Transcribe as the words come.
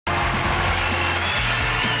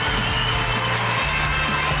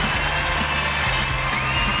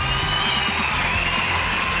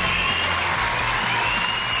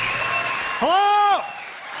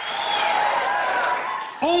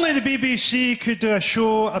only the BBC could do a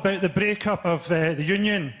show about the breakup of the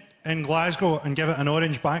Union in Glasgow and give it an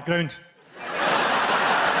orange background.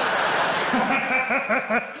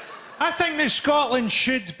 I think that Scotland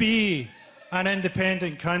should be an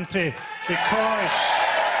independent country because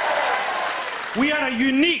we are a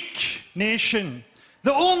unique nation.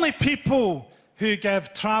 The only people who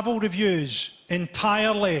give travel reviews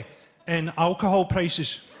entirely in alcohol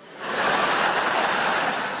prices.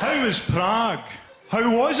 How was Prague?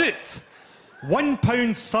 How was it?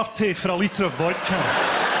 £1.30 for a litre of vodka.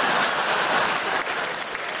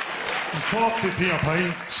 40p a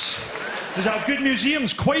pint. Does it have good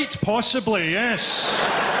museums? Quite possibly, yes.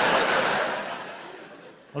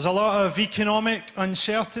 There's a lot of economic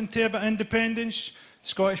uncertainty about independence.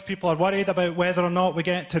 Scottish people are worried about whether or not we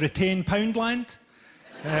get to retain Poundland.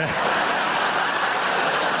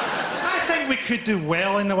 I think we could do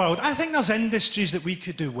well in the world. I think there's industries that we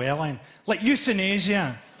could do well in, like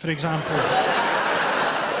euthanasia, for example.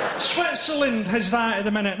 Switzerland has that at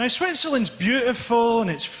the minute. Now, Switzerland's beautiful and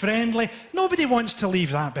it's friendly. Nobody wants to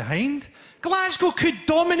leave that behind. Glasgow could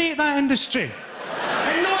dominate that industry.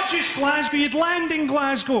 And not just Glasgow, you'd land in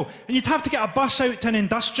Glasgow and you'd have to get a bus out to an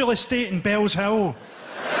industrial estate in Bells Hill.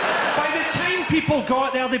 By the time people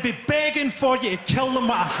got there, they'd be begging for you to kill them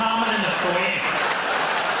with a hammer in the foyer.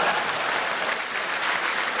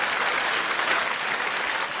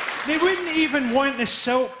 They wouldn't even want the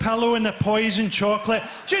silk pillow and the poison chocolate.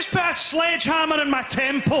 Just put a sledgehammer in my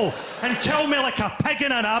temple and kill me like a pig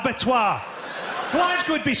in an abattoir.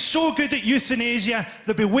 Glasgow would be so good at euthanasia,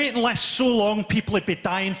 there'd be waiting lists so long people would be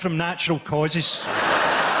dying from natural causes.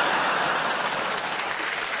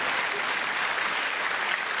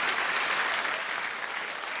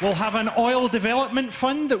 We'll have an oil development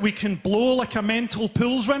fund that we can blow like a mental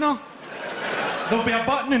pools winner. There'll be a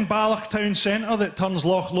button in Balloch Town Centre that turns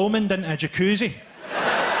Loch Lomond into a jacuzzi.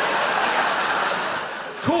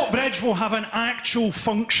 Coatbridge will have an actual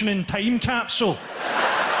functioning time capsule.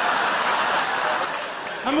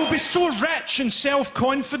 And we'll be so rich and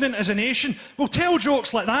self-confident as a nation, we'll tell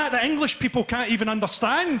jokes like that English people can't even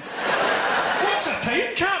understand. What's a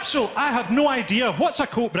time capsule? I have no idea. What's a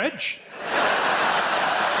Coatbridge?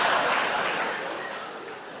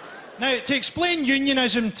 Now, to explain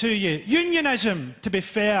unionism to you, unionism, to be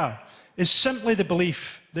fair, is simply the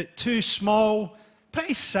belief that two small,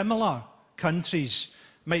 pretty similar countries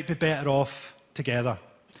might be better off together,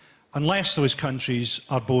 unless those countries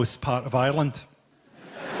are both part of Ireland.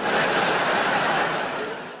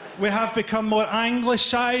 We have become more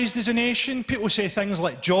anglicised as a nation. People say things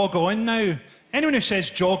like jog on now. Anyone who says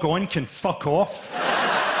jog on can fuck off.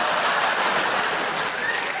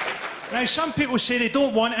 Now, some people say they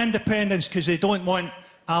don't want independence because they don't want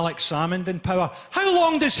Alex Salmond in power. How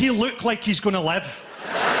long does he look like he's going to live?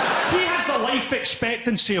 He has the life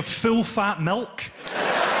expectancy of full-fat milk.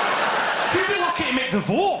 He'll be lucky to make the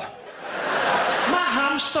vote. My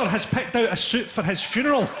hamster has picked out a suit for his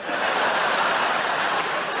funeral.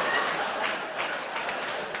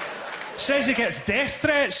 Says he gets death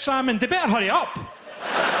threats, Salmond. They better hurry up.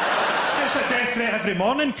 Gets a death threat every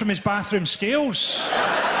morning from his bathroom scales.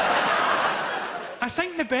 I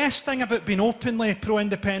think the best thing about being openly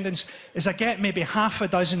pro-independence is I get maybe half a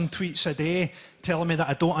dozen tweets a day telling me that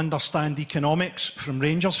I don't understand economics from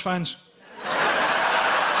Rangers fans.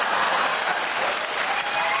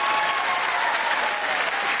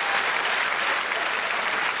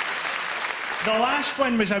 The last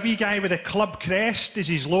one was a wee guy with a club crest as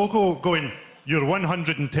his logo going, "You're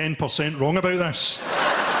 110% wrong about this."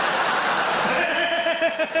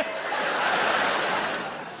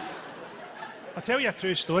 I'll tell you a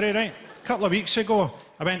true story, right? A couple of weeks ago,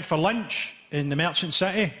 I went for lunch in the Merchant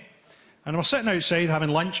City, and we're sitting outside having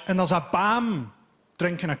lunch, and there's a BAM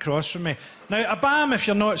drinking across from me. Now, a BAM, if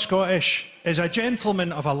you're not Scottish, is a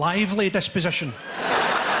gentleman of a lively disposition.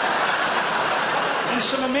 And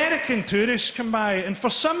some American tourists come by, and for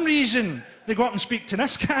some reason, they go up and speak to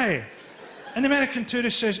this guy. And the American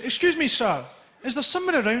tourist says, "Excuse me, sir, is there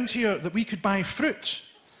somewhere around here that we could buy fruit?"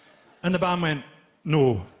 And the BAM went,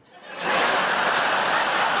 "No."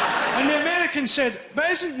 And the American said, "But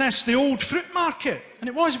isn't this the old fruit market?" And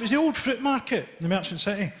it was the old fruit market in the Merchant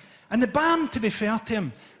City. And the BAM, to be fair to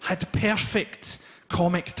him, had perfect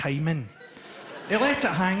comic timing. He let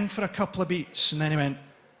it hang for a couple of beats, and then he went,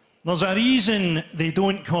 "There's a reason they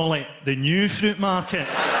don't call it the new fruit market."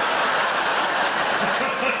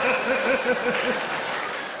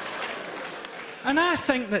 And I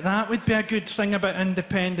think that that would be a good thing about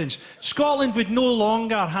independence. Scotland would no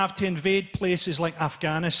longer have to invade places like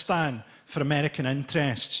Afghanistan for American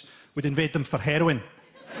interests. We'd invade them for heroin.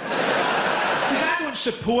 Because I don't don't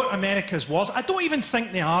support America's wars. I don't even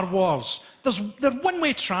think they are wars. They're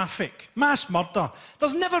one-way traffic, mass murder.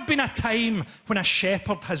 There's never been a time when a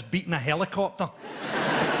shepherd has beaten a helicopter.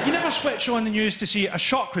 You never switch on the news to see a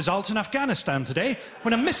shock result in Afghanistan today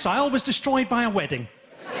when a missile was destroyed by a wedding.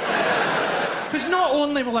 Because not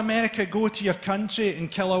only will America go to your country and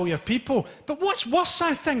kill all your people, but what's worse,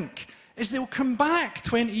 I think, is they'll come back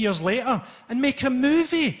 20 years later and make a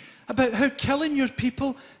movie about how killing your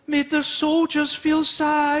people made their soldiers feel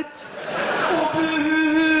sad. Oh,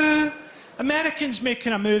 boo-hoo. Americans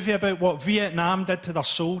making a movie about what Vietnam did to their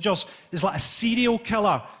soldiers is like a serial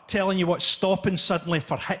killer telling you what stopping suddenly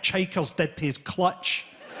for hitchhikers did to his clutch.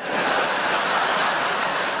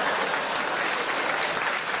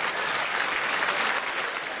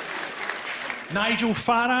 Nigel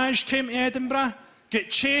Farage came to Edinburgh, got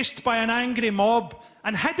chased by an angry mob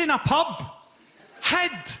and hid in a pub.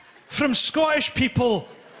 Hid from Scottish people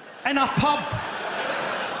in a pub.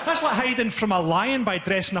 That's like hiding from a lion by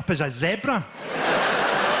dressing up as a zebra.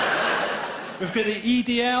 We've got the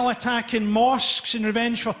EDL attacking mosques in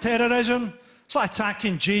revenge for terrorism. It's like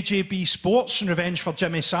attacking JJB Sports in revenge for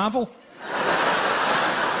Jimmy Savile.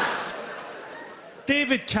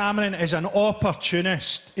 David Cameron is an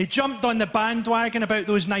opportunist. He jumped on the bandwagon about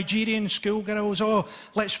those Nigerian schoolgirls. Oh,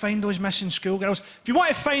 let's find those missing schoolgirls. If you want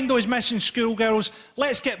to find those missing schoolgirls,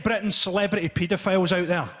 let's get Britain's celebrity paedophiles out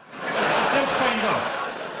there. They'll find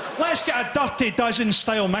her. Let's get a Dirty Dozen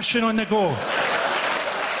style mission on the go.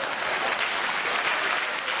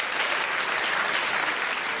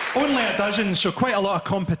 Only a dozen, so quite a lot of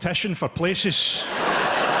competition for places.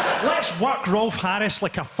 Let's work Rolf Harris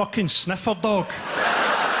like a fucking sniffer dog.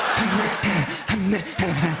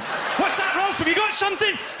 What's that, Rolf? Have you got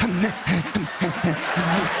something?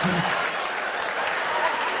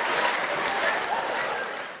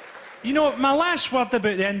 You know, my last word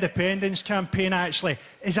about the independence campaign, actually,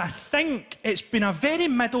 is I think it's been a very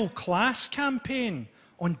middle-class campaign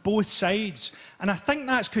on both sides. And I think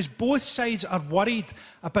that's because both sides are worried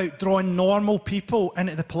about drawing normal people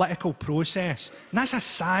into the political process. And that's a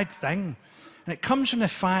sad thing. And it comes from the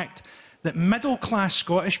fact that middle-class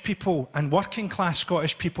Scottish people and working-class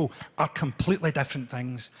Scottish people are completely different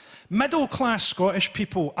things. Middle-class Scottish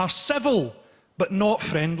people are civil, but not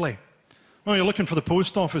friendly. Oh, you're looking for the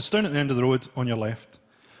post office down at the end of the road on your left.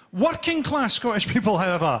 Working-class Scottish people,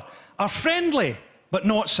 however, are friendly, but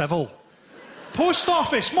not civil. Post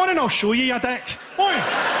office, morning, I'll show you, you dick. Morning.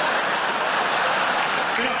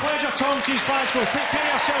 Been a pleasure, Tom. Cheese, Glasgow. Take care of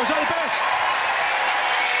yourselves. All the best.